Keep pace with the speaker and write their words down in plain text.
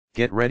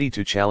Get ready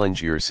to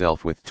challenge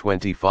yourself with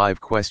 25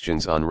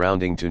 questions on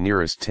rounding to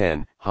nearest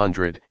 10,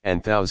 100, and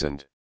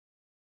 1000.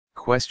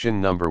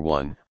 Question number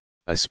 1.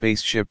 A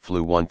spaceship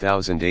flew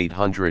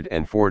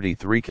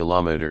 1,843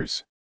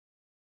 kilometers.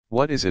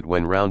 What is it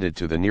when rounded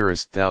to the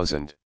nearest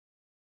thousand?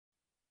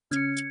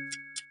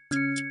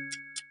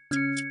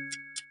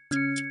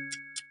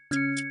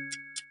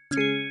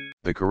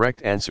 The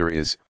correct answer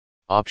is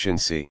option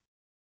C.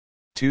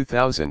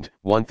 2,000,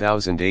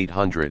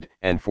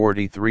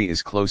 1,843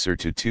 is closer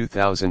to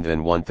 2,000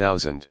 than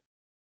 1,000.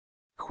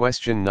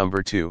 Question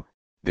number 2,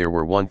 there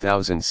were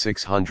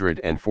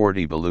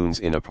 1,640 balloons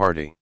in a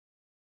party.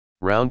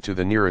 Round to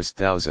the nearest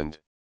thousand.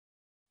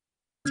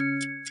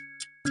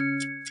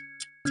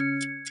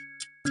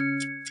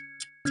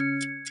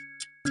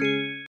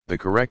 The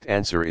correct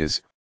answer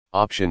is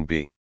option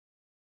B.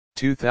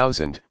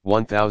 2,000,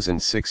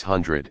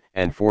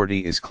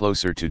 1,640 is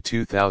closer to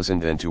 2,000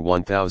 than to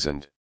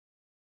 1,000.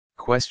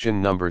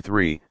 Question number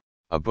 3,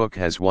 a book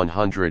has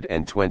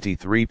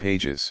 123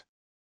 pages.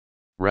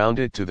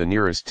 Rounded to the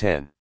nearest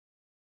 10.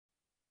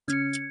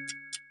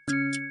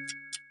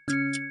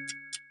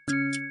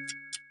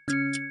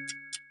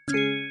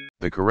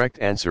 The correct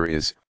answer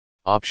is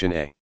option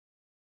A.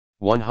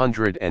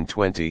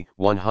 120,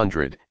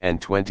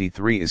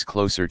 123 is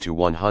closer to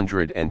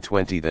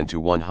 120 than to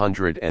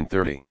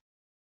 130.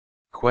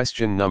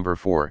 Question number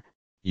 4,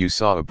 you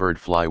saw a bird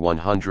fly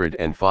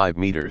 105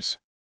 meters.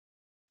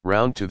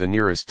 Round to the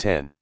nearest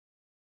 10.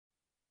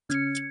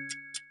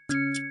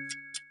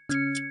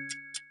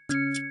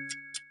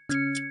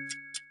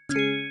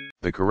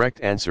 The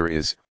correct answer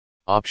is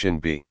option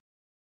B.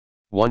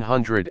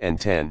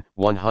 110,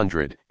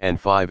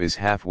 105 is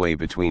halfway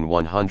between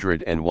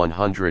 100 and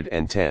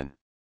 110.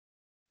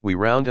 We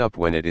round up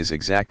when it is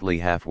exactly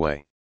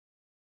halfway.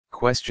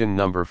 Question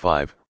number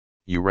 5,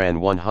 you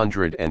ran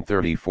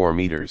 134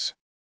 meters.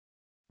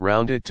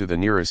 Rounded to the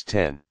nearest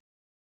 10.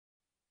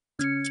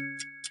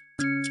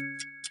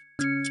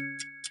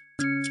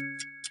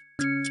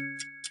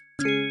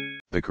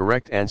 The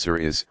correct answer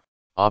is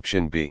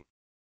option B.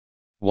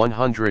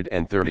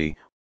 130,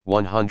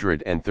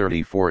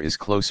 134 is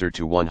closer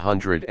to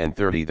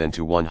 130 than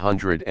to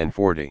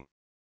 140.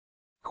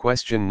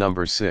 Question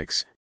number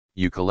 6,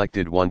 you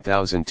collected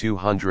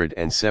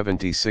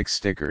 1,276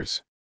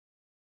 stickers.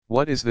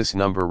 What is this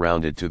number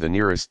rounded to the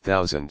nearest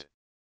thousand?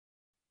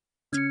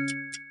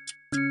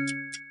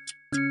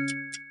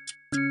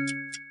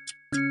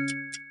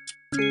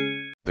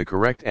 The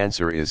correct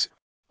answer is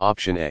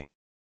option A.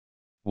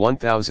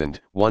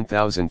 1,000,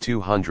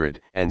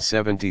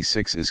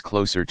 1,276 is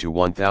closer to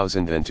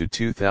 1,000 than to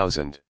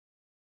 2,000.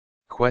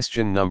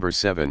 Question number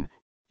 7,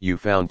 you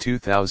found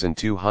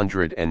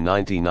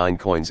 2,299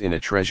 coins in a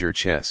treasure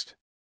chest.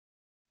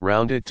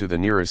 Rounded to the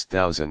nearest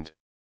thousand.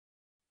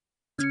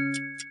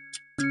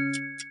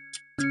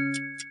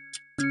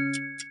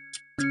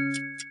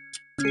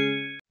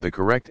 The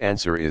correct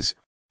answer is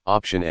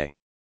option A.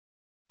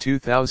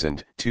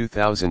 2,000,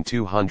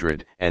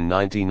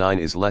 2,299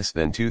 is less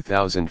than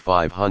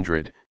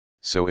 2,500,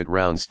 so it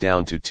rounds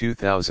down to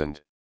 2,000.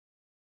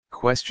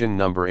 Question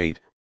number 8,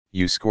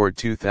 you scored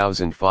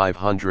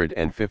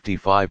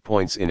 2,555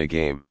 points in a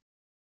game.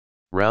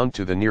 Round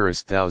to the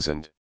nearest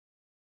thousand.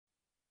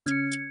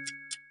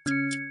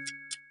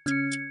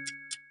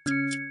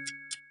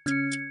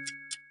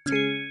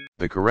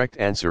 The correct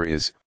answer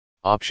is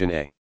option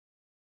A.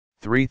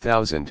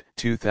 3,000,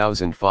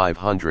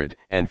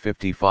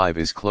 2,555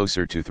 is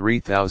closer to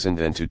 3,000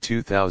 than to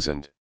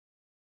 2,000.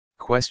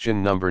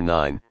 Question number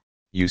 9,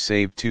 you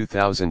saved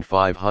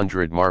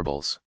 2,500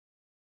 marbles.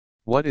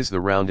 What is the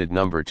rounded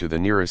number to the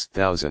nearest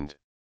thousand?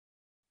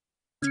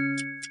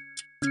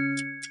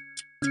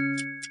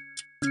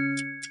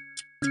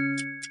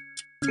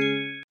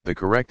 The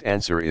correct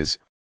answer is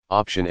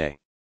option A.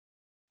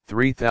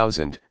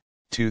 3,000,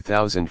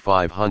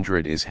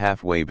 2,500 is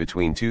halfway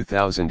between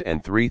 2,000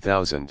 and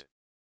 3,000.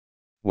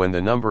 When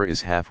the number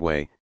is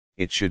halfway,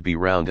 it should be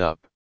round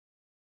up.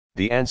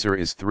 The answer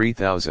is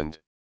 3,000.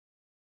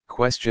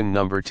 Question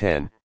number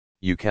 10,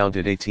 you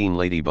counted 18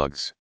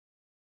 ladybugs.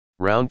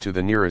 Round to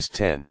the nearest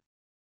 10.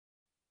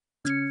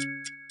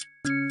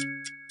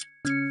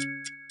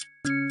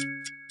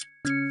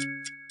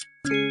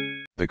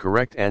 The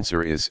correct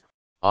answer is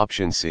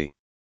option C.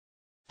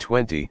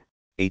 20,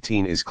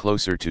 18 is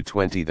closer to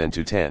 20 than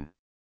to 10.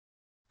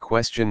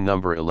 Question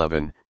number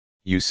 11,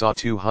 you saw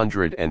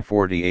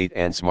 248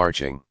 ants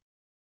marching.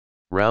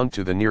 Round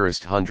to the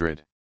nearest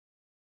 100.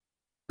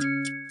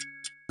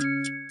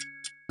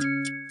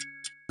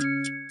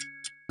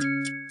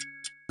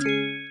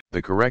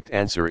 The correct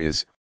answer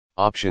is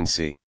option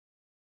C.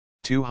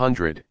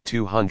 200,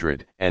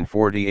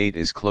 248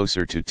 is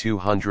closer to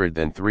 200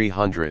 than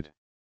 300.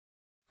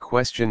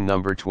 Question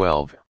number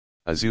 12,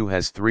 a zoo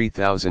has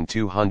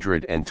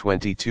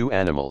 3,222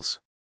 animals.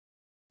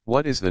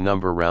 What is the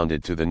number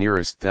rounded to the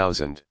nearest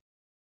thousand?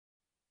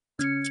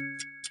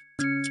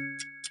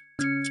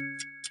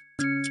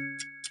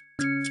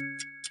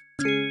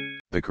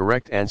 The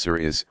correct answer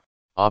is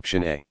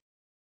option A.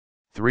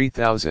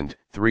 3,000,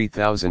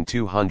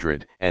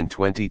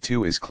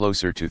 3,222 is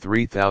closer to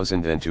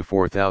 3,000 than to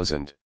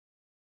 4,000.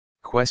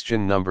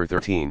 Question number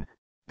 13,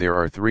 there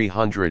are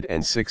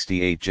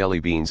 368 jelly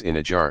beans in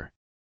a jar.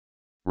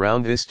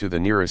 Round this to the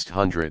nearest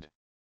hundred.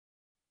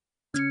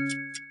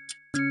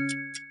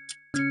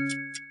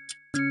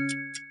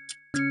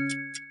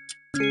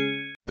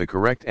 The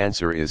correct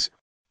answer is,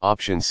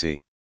 option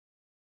C.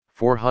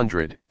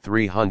 400,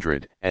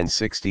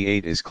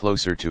 368 is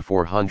closer to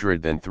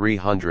 400 than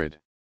 300.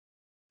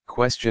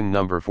 Question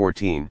number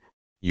 14,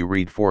 you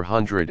read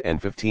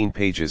 415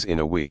 pages in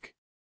a week.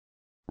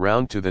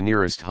 Round to the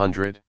nearest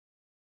hundred.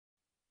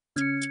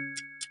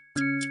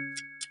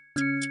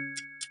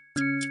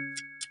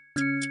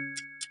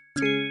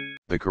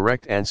 The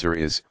correct answer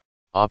is,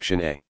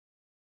 option A.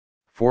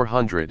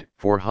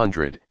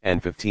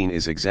 415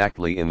 is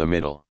exactly in the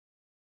middle.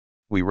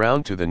 We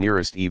round to the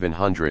nearest even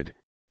hundred,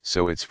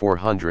 so it's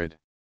 400.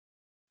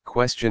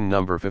 Question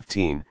number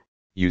 15,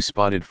 you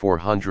spotted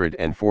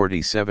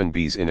 447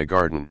 bees in a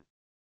garden.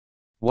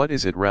 What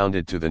is it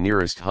rounded to the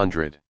nearest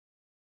hundred?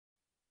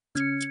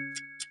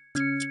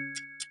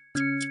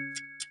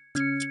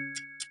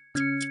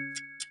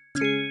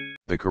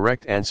 The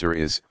correct answer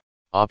is,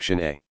 option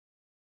A.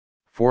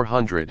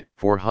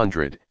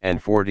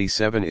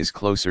 447 is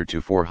closer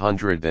to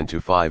 400 than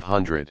to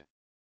 500.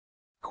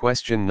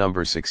 Question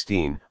number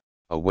 16,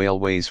 a whale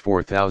weighs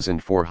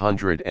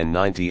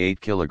 4,498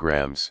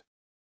 kilograms.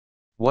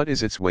 What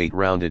is its weight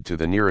rounded to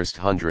the nearest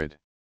hundred?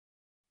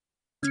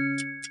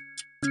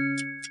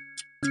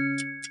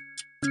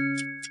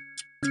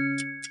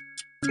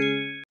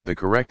 The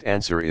correct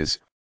answer is,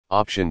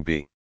 option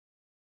B.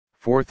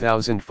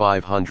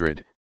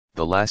 4,500,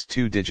 the last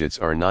two digits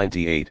are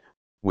 98,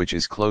 which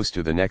is close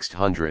to the next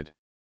hundred.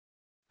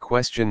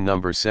 Question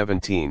number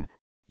 17,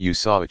 you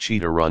saw a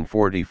cheetah run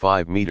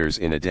 45 meters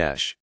in a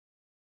dash.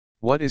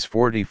 What is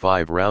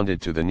 45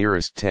 rounded to the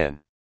nearest 10?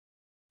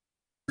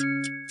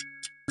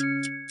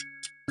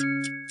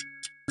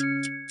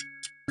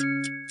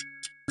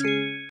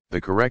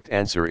 The correct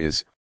answer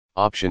is,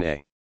 option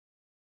A.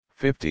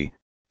 50,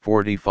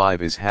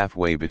 45 is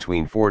halfway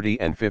between 40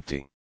 and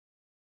 50.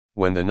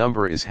 When the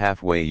number is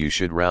halfway you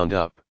should round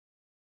up.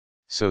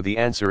 So the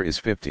answer is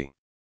 50.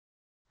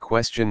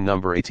 Question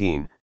number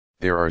 18,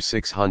 there are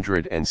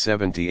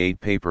 678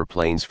 paper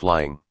planes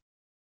flying.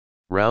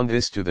 Round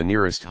this to the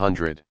nearest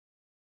hundred.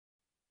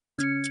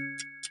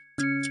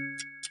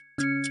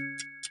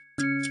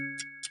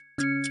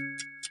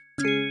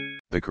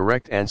 The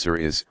correct answer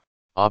is,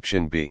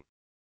 option B.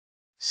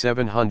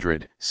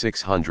 700,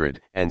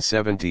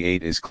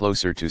 678 is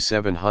closer to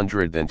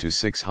 700 than to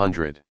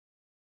 600.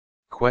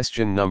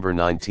 Question number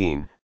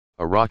 19,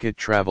 a rocket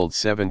traveled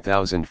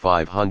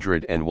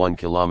 7,501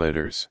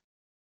 kilometers.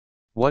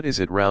 What is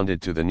it rounded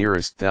to the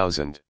nearest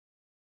thousand?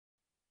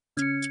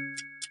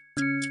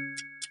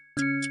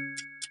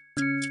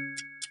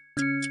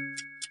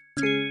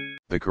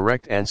 The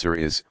correct answer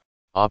is,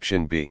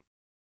 option B.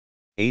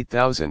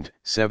 8,000,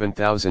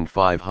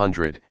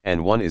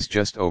 7,501 is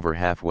just over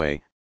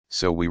halfway,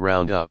 so we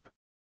round up.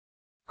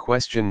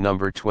 Question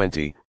number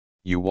 20,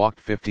 you walked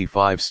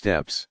 55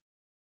 steps.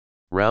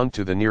 Round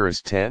to the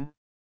nearest 10?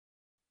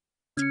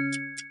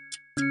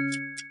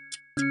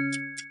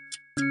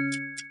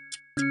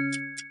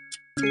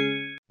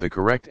 The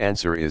correct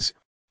answer is,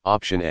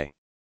 option A.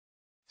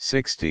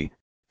 60,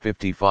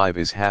 55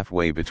 is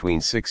halfway between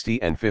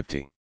 60 and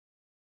 50.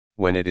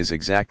 When it is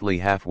exactly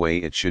halfway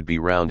it should be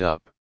round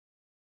up.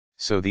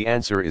 So the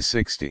answer is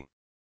 60.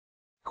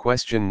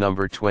 Question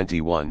number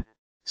 21,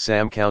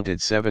 Sam counted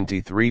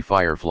 73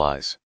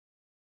 fireflies.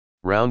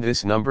 Round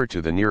this number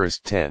to the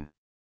nearest 10.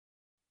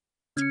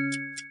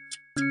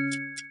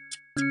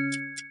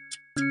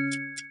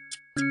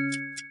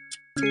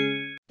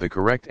 The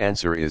correct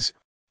answer is,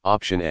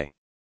 option A.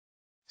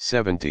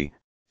 70,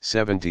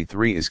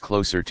 73 is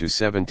closer to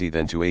 70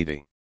 than to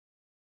 80.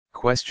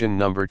 Question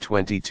number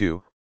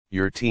 22,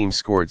 your team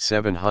scored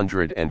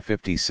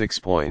 756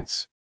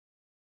 points.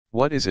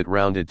 What is it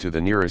rounded to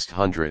the nearest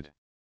hundred?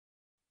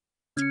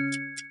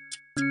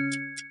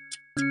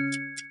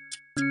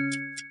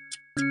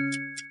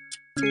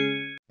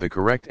 The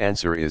correct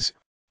answer is,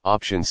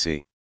 option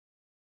C.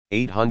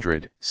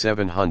 800,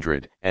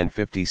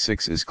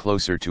 756 is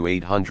closer to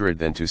 800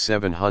 than to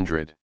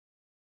 700.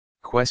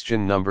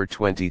 Question number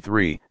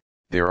 23,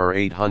 there are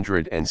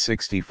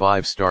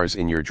 865 stars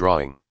in your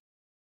drawing.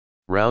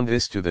 Round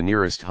this to the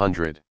nearest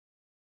hundred.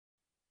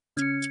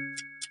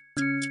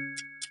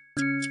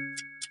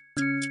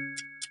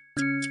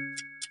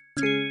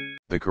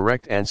 The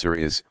correct answer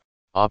is,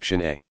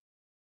 option A.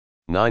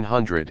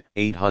 900,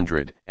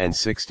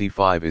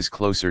 865 is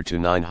closer to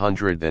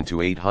 900 than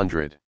to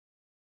 800.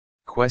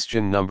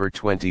 Question number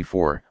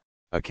 24,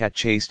 a cat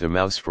chased a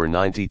mouse for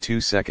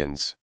 92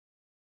 seconds.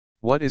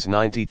 What is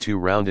 92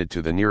 rounded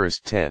to the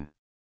nearest 10?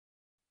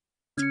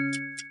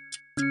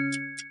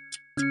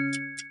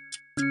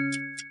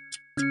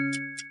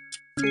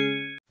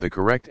 The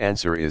correct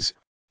answer is,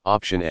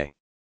 option A.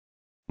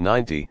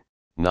 90,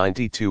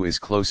 92 is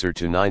closer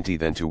to 90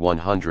 than to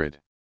 100.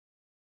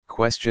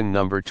 Question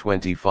number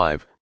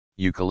 25,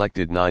 you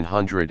collected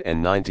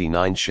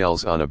 999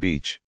 shells on a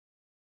beach.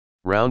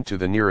 Round to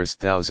the nearest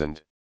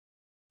thousand.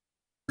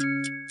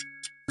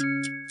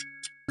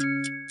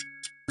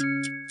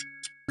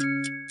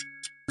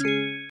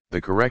 The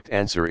correct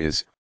answer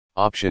is,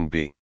 option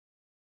B.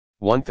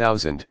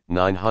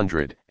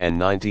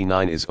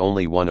 1,999 is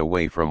only one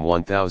away from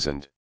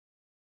 1,000.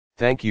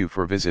 Thank you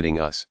for visiting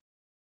us.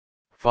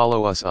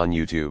 Follow us on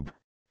YouTube,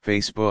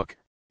 Facebook,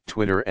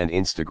 Twitter and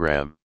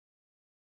Instagram.